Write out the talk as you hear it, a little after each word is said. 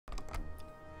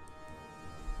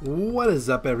What is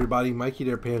up, everybody? Mikey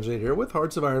there, Panzernator here with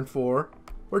Hearts of Iron 4.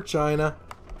 We're China.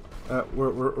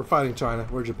 We're fighting China.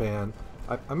 We're Japan.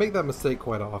 I make that mistake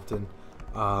quite often.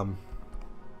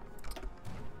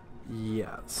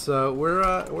 Yeah, so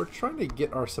we're trying to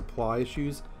get our supply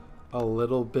issues a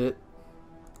little bit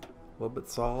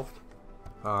solved.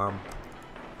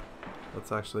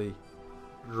 Let's actually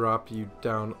drop you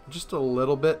down just a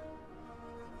little bit.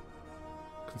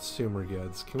 Consumer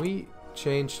goods. Can we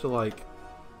change to like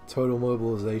total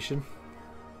mobilization?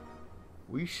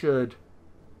 We should.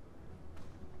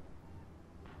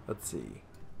 Let's see.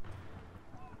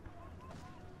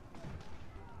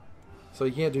 So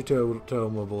you can't do total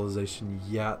mobilization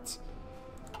yet,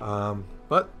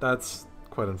 but that's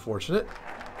quite unfortunate.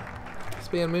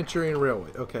 Span Manchurian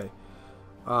Railway. Okay.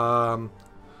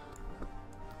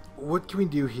 What can we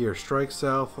do here? Strike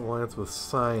South, alliance with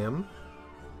Siam.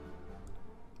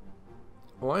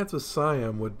 Alliance with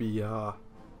Siam would be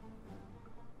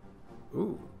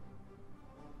ooh.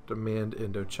 Demand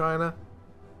Indochina.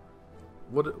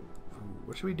 What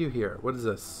should we do here? What is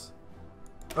this?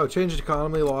 Oh, change the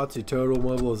economy law to total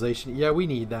mobilization. Yeah, we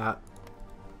need that.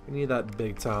 We need that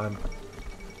big time.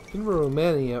 King of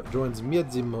Romania joins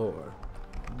Miedzimor.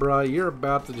 Bruh, you're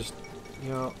about to just, you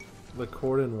know,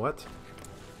 record in what?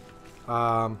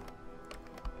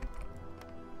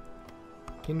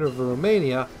 Kingdom of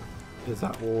Romania is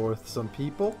at war with some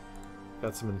people.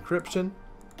 Got some encryption.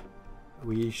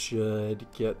 We should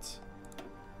get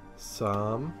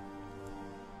some.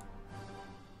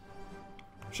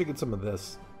 Should get some of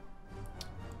this.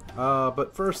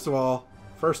 But first of all,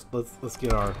 let's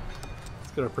get our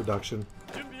production.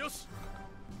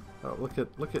 Oh, look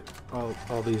at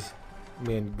all these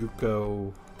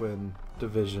Manchukuo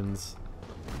divisions.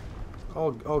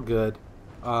 All good.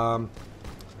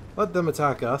 Let them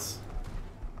attack us,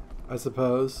 I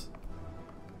suppose.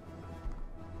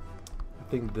 I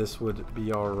think this would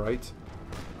be alright.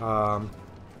 Apparently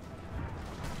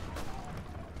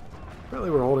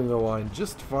we're holding the line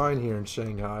just fine here in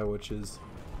Shanghai, which is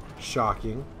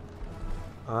shocking.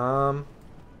 But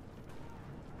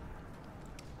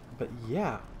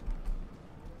yeah.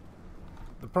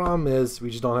 The problem is we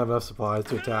just don't have enough supplies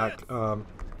to attack.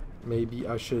 Maybe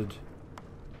I should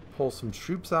pull some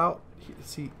troops out.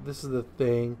 See, this is the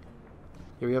thing.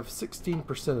 Yeah, we have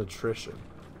 16% attrition.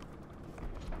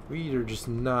 We are just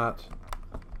not...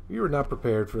 We were not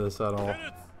prepared for this at all.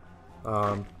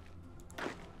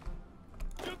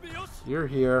 You're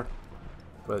here,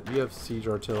 but you have siege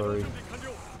artillery.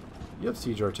 You have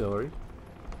siege artillery.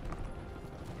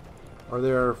 Are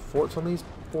there forts on these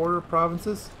border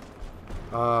provinces?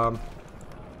 No.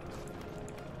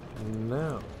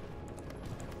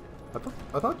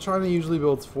 I thought China usually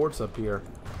builds forts up here.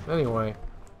 Anyway.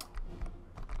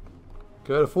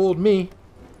 Could have fooled me.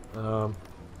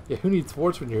 Yeah, who needs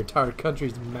forts when your entire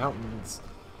country's mountains?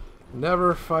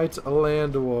 Never fight a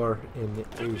land war in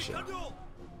Asia.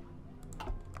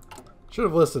 Should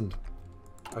have listened.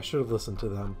 I should have listened to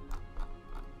them.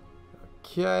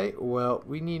 Okay, well,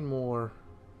 we need more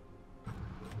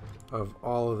of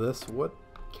all of this. What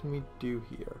can we do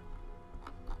here?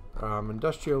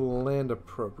 Industrial land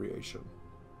appropriation.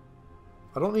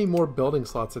 I don't need more building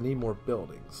slots, I need more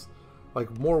buildings.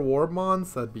 Like more war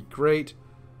bonds, that'd be great.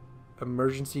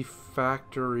 Emergency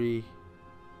factory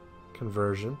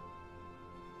conversion.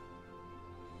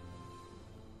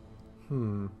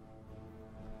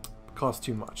 Costs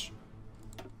too much.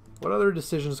 What other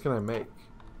decisions can I make?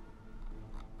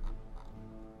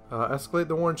 Escalate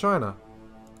the war in China.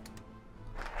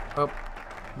 Oh,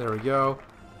 there we go.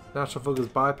 National focus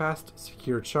bypassed.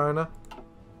 Secure China.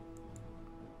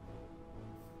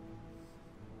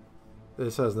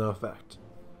 This has no effect.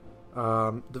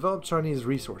 Develop Chinese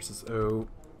resources. Oh,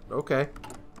 okay.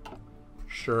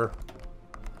 Sure.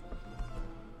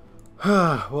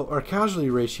 Well, our casualty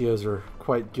ratios are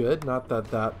quite good. Not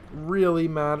that that really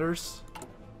matters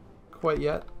quite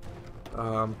yet.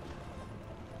 Let's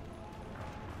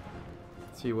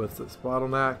see, what's this?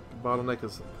 Bottleneck. Bottleneck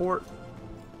is support.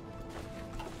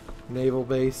 Naval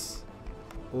base.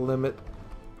 Limit.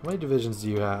 How many divisions do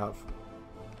you have?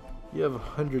 You have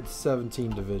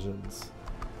 117 divisions.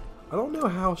 I don't know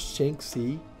how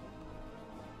Shaanxi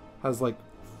has like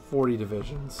 40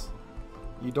 divisions.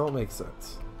 You don't make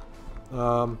sense.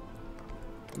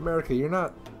 America, you're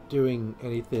not doing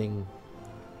anything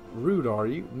rude, are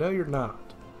you? No, you're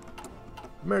not.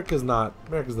 America's not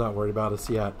worried about us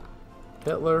yet.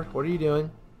 Hitler, what are you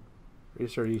doing?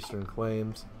 Restart Eastern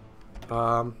claims.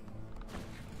 Meanwhile,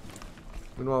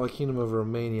 the Kingdom of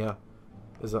Romania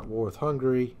is at war with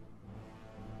Hungary.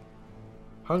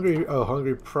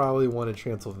 Hungary probably wanted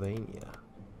Transylvania.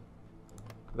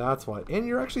 That's why. And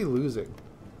you're actually losing.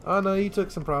 Oh no, you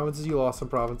took some provinces, you lost some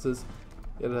provinces.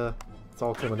 It's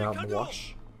all coming out in the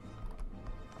wash.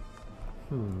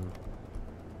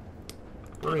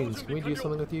 Marines, can we do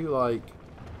something with you? Like,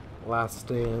 last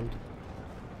stand?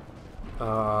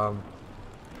 But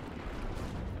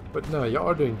no, y'all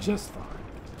are doing just fine.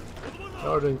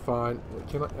 Y'all are doing fine.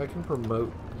 I can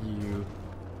promote you.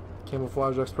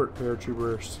 Camouflage expert,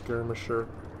 paratrooper, skirmisher.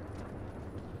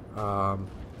 I'm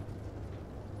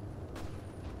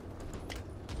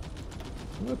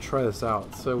gonna try this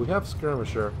out. So we have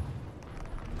skirmisher,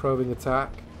 probing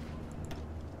attack.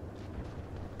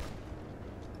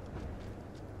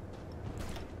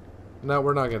 No,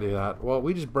 we're not gonna do that. Well,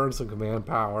 we just burned some command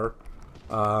power.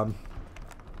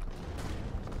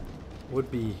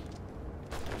 Would be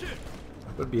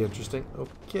interesting.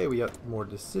 Okay, we got more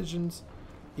decisions.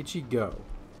 Ichigo.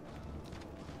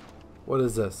 What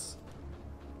is this?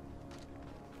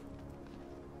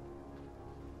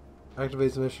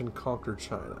 Activates mission, conquer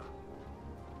China.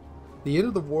 The end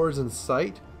of the war is in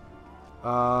sight.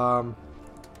 Conquer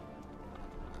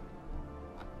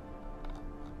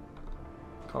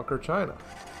China.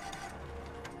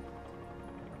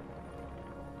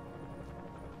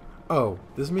 Oh,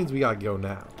 this means we gotta go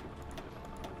now.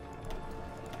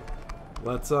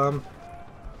 Let's go.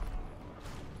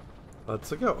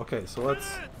 Okay, so let's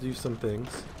do some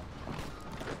things.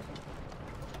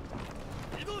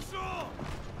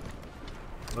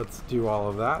 Let's do all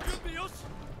of that.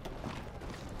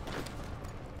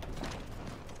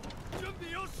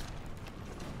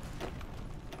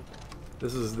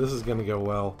 This is gonna go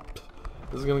well.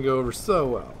 This is gonna go over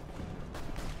so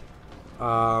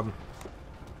well.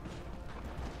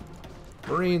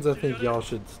 Marines, I think y'all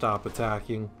should stop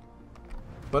attacking.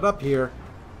 But up here,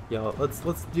 yeah, let's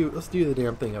do the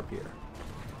damn thing up here.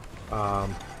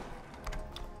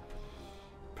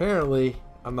 Apparently,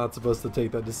 I'm not supposed to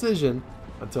take that decision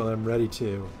until I'm ready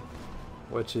to,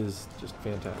 which is just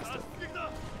fantastic.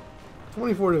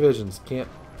 24 divisions, can't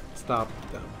stop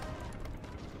them.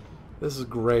 This is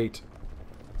great.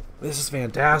 This is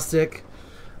fantastic.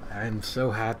 I'm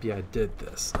so happy I did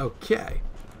this. Okay,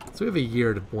 so we have a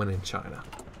year to win in China.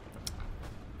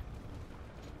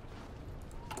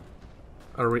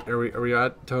 Are we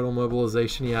at total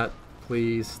mobilization yet?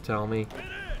 Please tell me.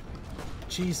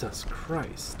 Jesus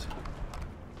Christ.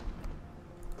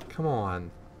 Come on.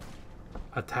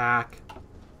 Attack.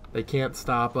 They can't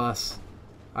stop us.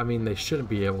 I mean, they shouldn't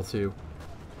be able to.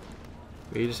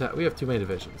 We have too many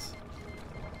divisions.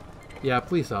 Yeah,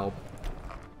 please help.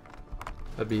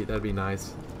 That'd be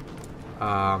nice.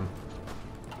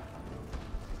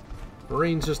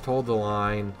 Marines, just hold the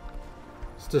line.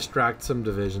 Let's distract some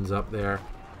divisions up there.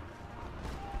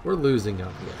 We're losing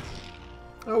up here.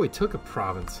 Oh, we took a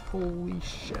province. Holy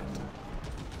shit.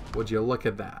 Would you look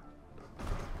at that?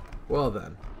 Well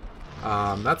then.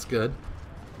 That's good.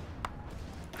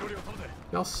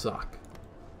 Y'all suck.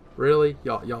 Really?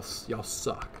 Y'all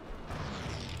suck.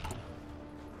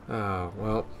 Oh,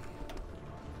 well.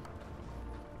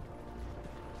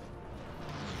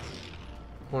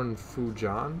 Horn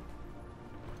Fujian.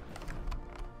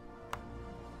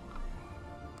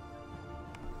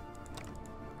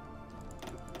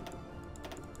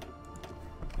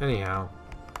 Anyhow.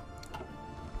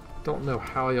 Don't know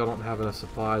how y'all don't have enough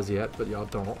supplies yet, but y'all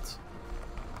don't.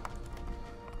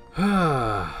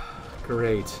 Ah,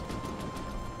 great.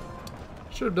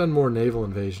 Should have done more naval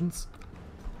invasions.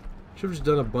 Should have just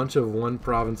done a bunch of one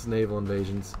province naval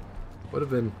invasions. Would have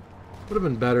been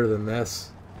better than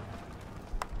this.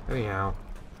 Anyhow.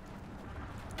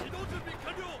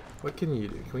 What can you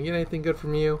do? Can we get anything good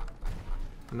from you?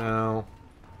 No.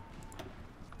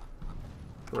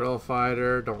 Guerrilla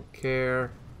fighter, don't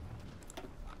care.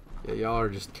 Yeah, y'all are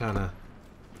just kinda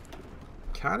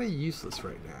useless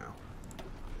right now.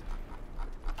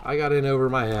 I got in over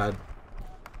my head.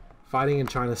 Fighting in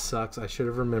China sucks. I should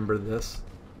have remembered this.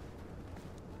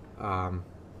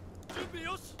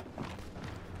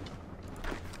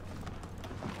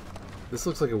 This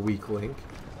looks like a weak link.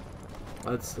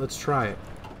 Let's try it.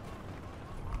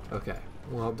 Okay.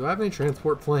 Well, do I have any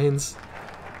transport planes?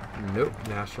 Nope.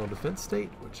 National Defense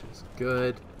State, which is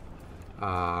good.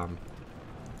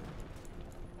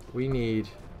 We need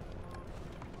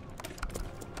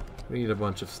a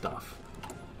bunch of stuff.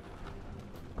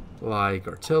 Like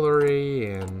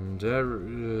artillery and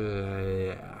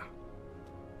yeah.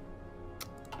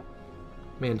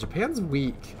 Man, Japan's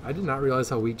weak. I did not realize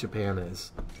how weak Japan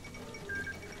is.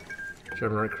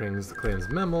 German right claims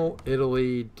memo.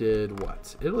 Italy did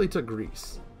what? Italy took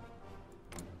Greece.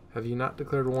 Have you not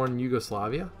declared war in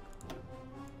Yugoslavia?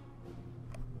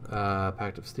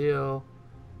 Pact of Steel.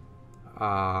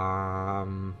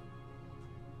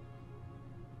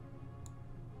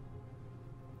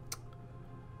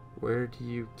 Where do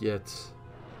you get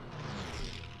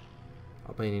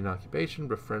Albanian occupation?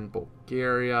 Befriend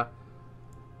Bulgaria.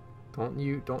 Don't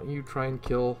you try and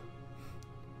kill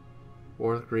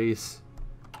War with Greece.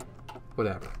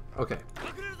 Whatever. Okay.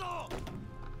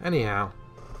 Anyhow,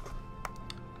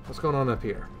 what's going on up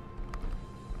here?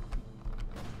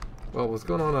 Well, what's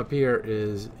going on up here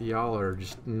is y'all are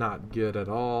just not good at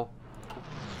all.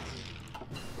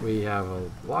 We have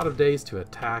a lot of days to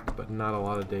attack, but not a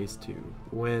lot of days to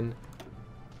win.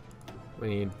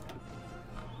 We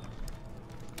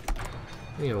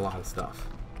need a lot of stuff.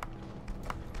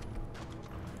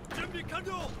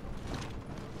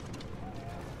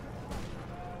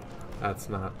 That's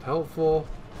not helpful.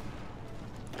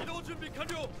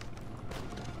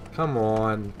 Come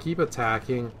on, keep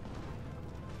attacking.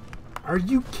 Are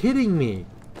you kidding me?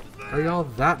 Are y'all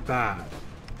that bad?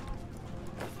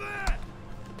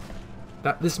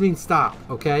 This means stop,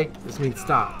 okay? This means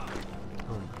stop.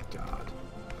 Oh my god.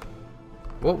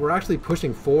 Well, we're actually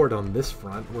pushing forward on this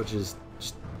front, which is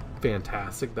just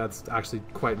fantastic. That's actually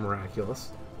quite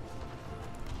miraculous.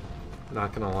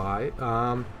 Not gonna lie.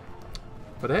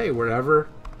 But hey, wherever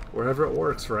it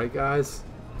works, right, guys?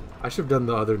 I should have done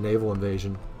the other naval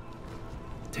invasion.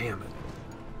 Damn it.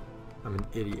 I'm an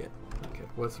idiot. Okay,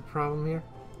 what's the problem here?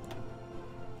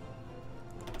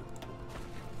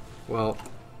 Well,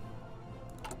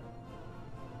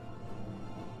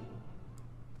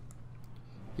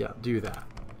 yeah, do that.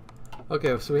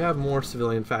 Okay, so we have more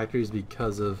civilian factories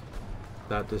because of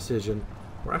that decision.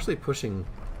 We're actually pushing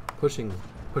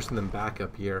them back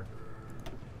up here.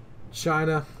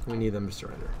 China, we need them to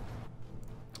surrender.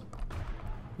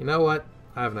 You know what?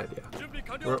 I have an idea.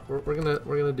 We're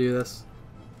gonna do this.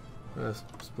 I'm gonna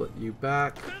split you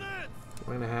back.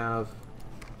 We're gonna have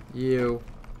you.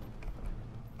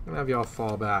 We're gonna have y'all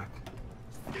fall back.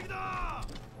 We're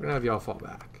gonna have y'all fall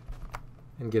back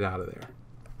and get out of there.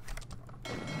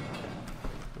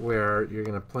 Where you're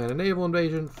gonna plan a naval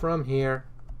invasion from here.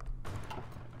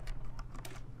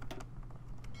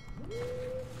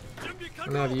 I'm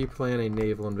gonna have you plan a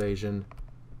naval invasion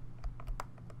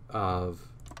of.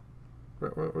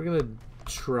 We're gonna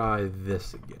try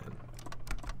this again.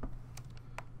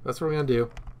 That's what we're gonna do.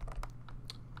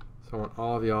 So I want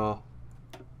all of y'all.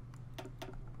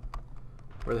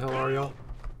 Where the hell are y'all?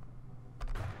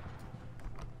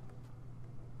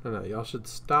 No, y'all should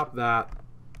stop that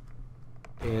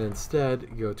and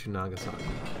instead go to Nagasaki.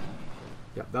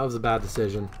 Yeah, that was a bad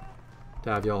decision to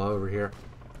have y'all over here.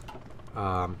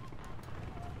 Y'all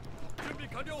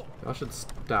should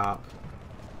stop.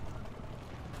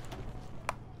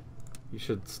 You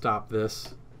should stop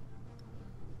this.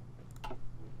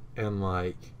 And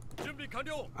like,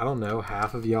 I don't know,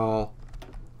 half of y'all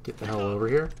get the hell over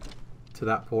here to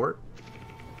that port.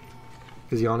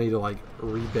 Because y'all need to like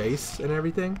rebase and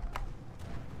everything.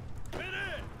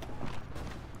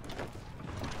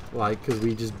 Like, because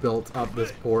we just built up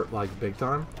this port like big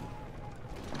time.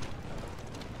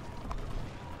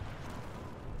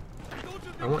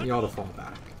 I want y'all to fall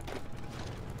back.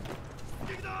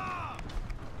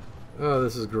 Oh,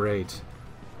 this is great.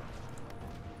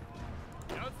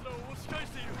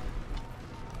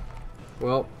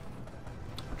 Well,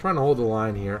 I'm trying to hold the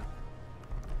line here.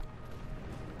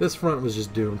 This front was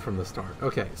just doomed from the start.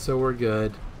 Okay, so we're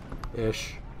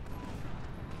good-ish.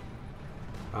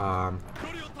 Fall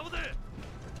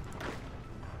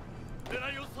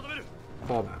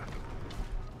back.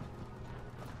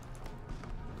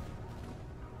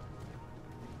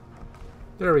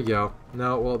 There we go.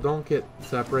 No, well, don't get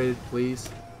separated, please.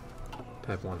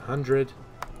 Type 100.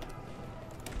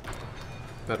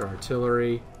 Better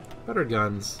artillery. Better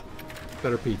guns.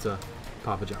 Better pizza.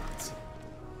 Papa John's.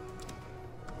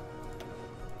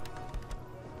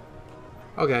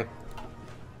 Okay.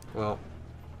 Well.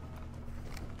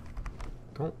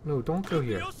 Don't go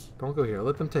here. Don't go here.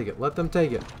 Let them take it. Let them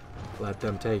take it. Let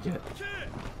them take it.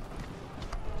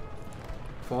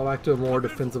 Fall back to a more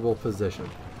defensible position.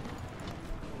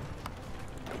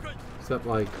 Except,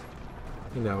 like,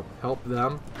 you know, help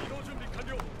them.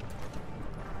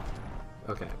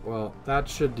 Okay, well, that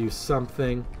should do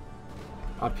something.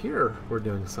 Up here, we're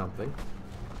doing something.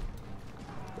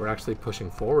 We're actually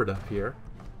pushing forward up here.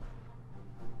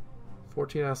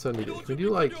 14 out of 72. Can we do,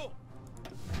 like...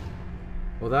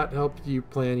 Will that help you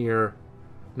plan your...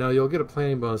 No, you'll get a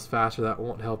planning bonus faster. That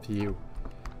won't help you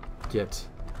get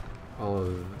all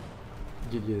of...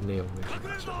 Get you the naval mission.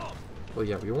 Well,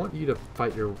 yeah, we want you to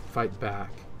fight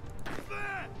back.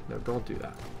 No, don't do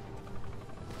that.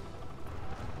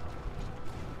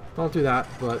 Don't do that,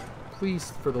 but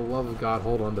please, for the love of God,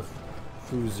 hold on to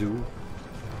Fuzo,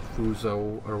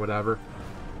 or whatever.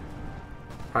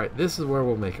 Alright, this is where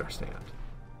we'll make our stand.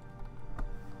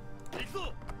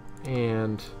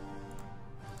 And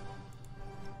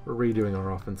we're redoing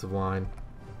our offensive line.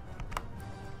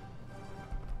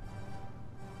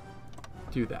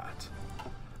 Do that.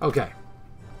 Okay.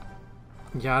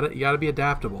 You gotta be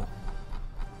adaptable.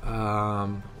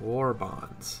 War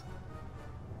bonds.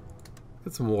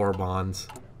 Get some war bonds.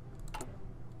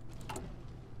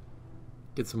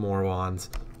 Get some more bonds.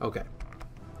 Okay.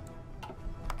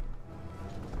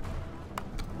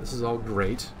 This is all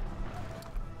great.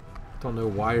 Don't know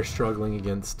why you're struggling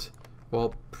against...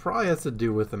 Well, probably has to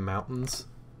do with the mountains,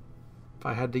 if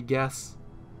I had to guess.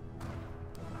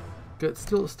 Good,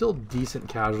 still decent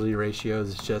casualty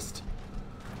ratios. It's just,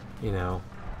 you know,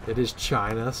 it is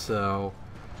China, so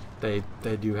they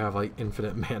do have like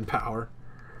infinite manpower.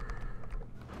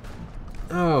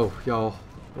 Oh, y'all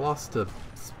lost a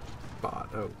spot.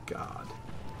 Oh God,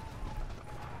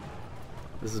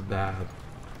 this is bad.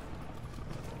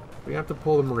 We have to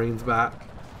pull the Marines back.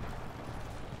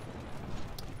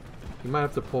 You might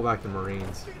have to pull back the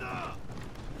Marines.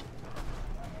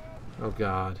 Oh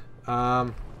God.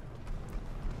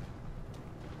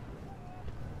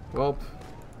 Well,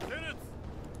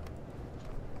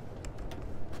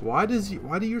 why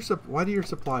do your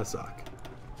supplies suck?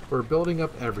 We're building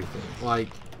up everything. Like,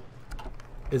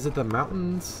 is it the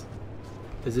mountains?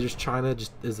 Is it just China?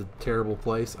 Just is a terrible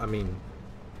place? I mean,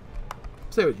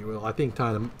 say what you will. I think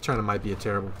China might be a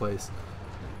terrible place.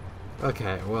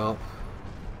 Okay, well.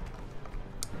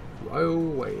 Oh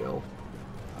well.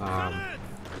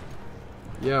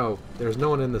 Yo, there's no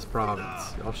one in this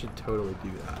province. Y'all should totally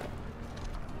do that.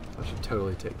 I should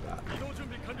totally take that.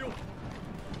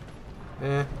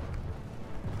 Eh.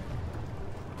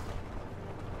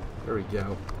 There we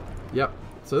go. Yep.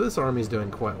 So this army's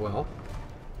doing quite well.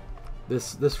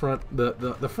 This front,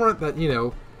 the front that, you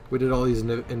know, we did all these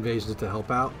invasions to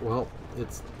help out. Well,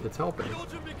 it's helping. I'm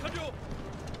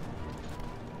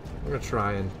gonna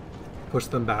try and push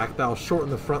them back. That'll shorten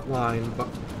the front line, but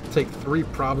take 3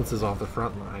 provinces off the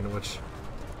front line, which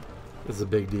is a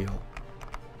big deal.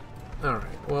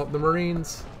 Alright, well, the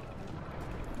Marines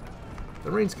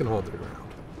can hold their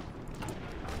ground.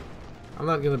 I'm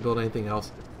not going to build anything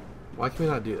else. Why can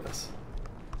we not do this?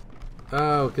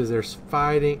 Oh, because there's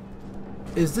fighting.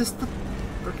 Is this the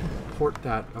freaking port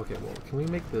that... Okay, well, can we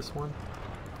make this one?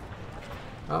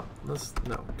 Oh, no,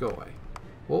 go away.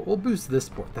 We'll boost this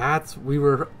port. We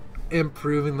were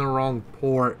improving the wrong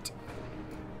port.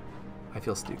 I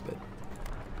feel stupid.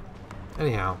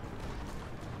 Anyhow.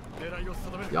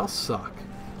 Y'all suck.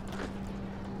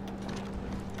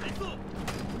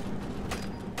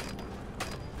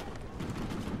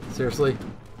 Seriously?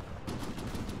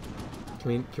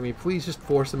 Can we please just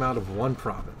force them out of one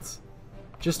province?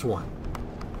 Just one.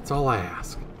 That's all I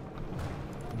ask.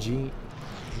 Jian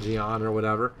or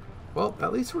whatever. Well,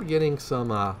 at least we're getting some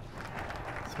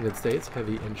good states.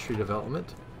 Heavy industry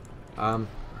development. We're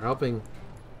helping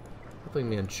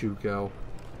Manchukuo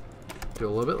do a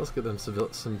little bit. Let's get them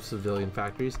some civilian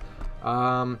factories.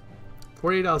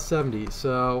 48 out of 70.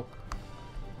 So,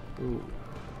 ooh.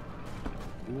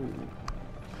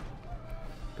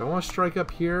 Do I want to strike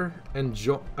up here and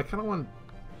I kind of want,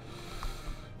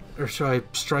 or should I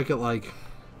strike it like?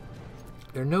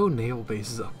 There are no naval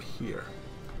bases up here.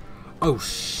 Oh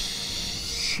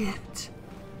shit!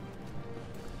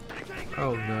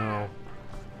 Oh no.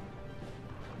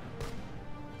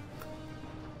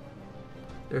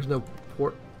 There's no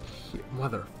port here.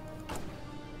 Mother.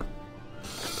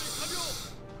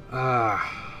 I'm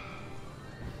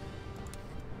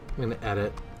gonna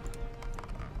edit.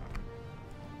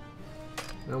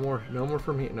 No more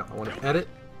from here. No, I want to edit.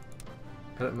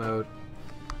 Edit mode.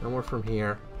 No more from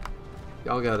here.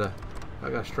 Y'all gotta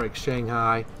strike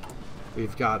Shanghai.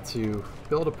 We've got to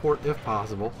build a port if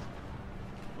possible.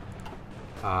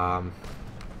 Damn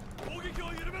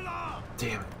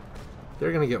it.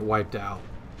 They're gonna get wiped out.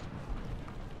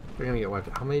 They're gonna get wiped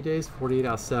out. How many days? 48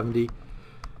 out of 70.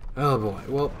 Oh boy.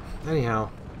 Well, anyhow,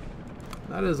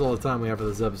 that is all the time we have for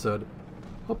this episode.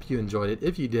 Hope you enjoyed it.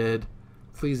 If you did,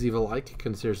 please leave a like,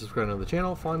 consider subscribing to the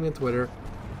channel, follow me on Twitter,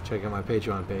 check out my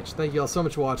Patreon page. Thank you all so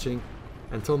much for watching.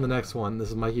 Until the next one, this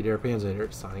is Mikey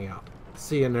Panzernator signing out.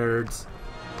 See ya, nerds.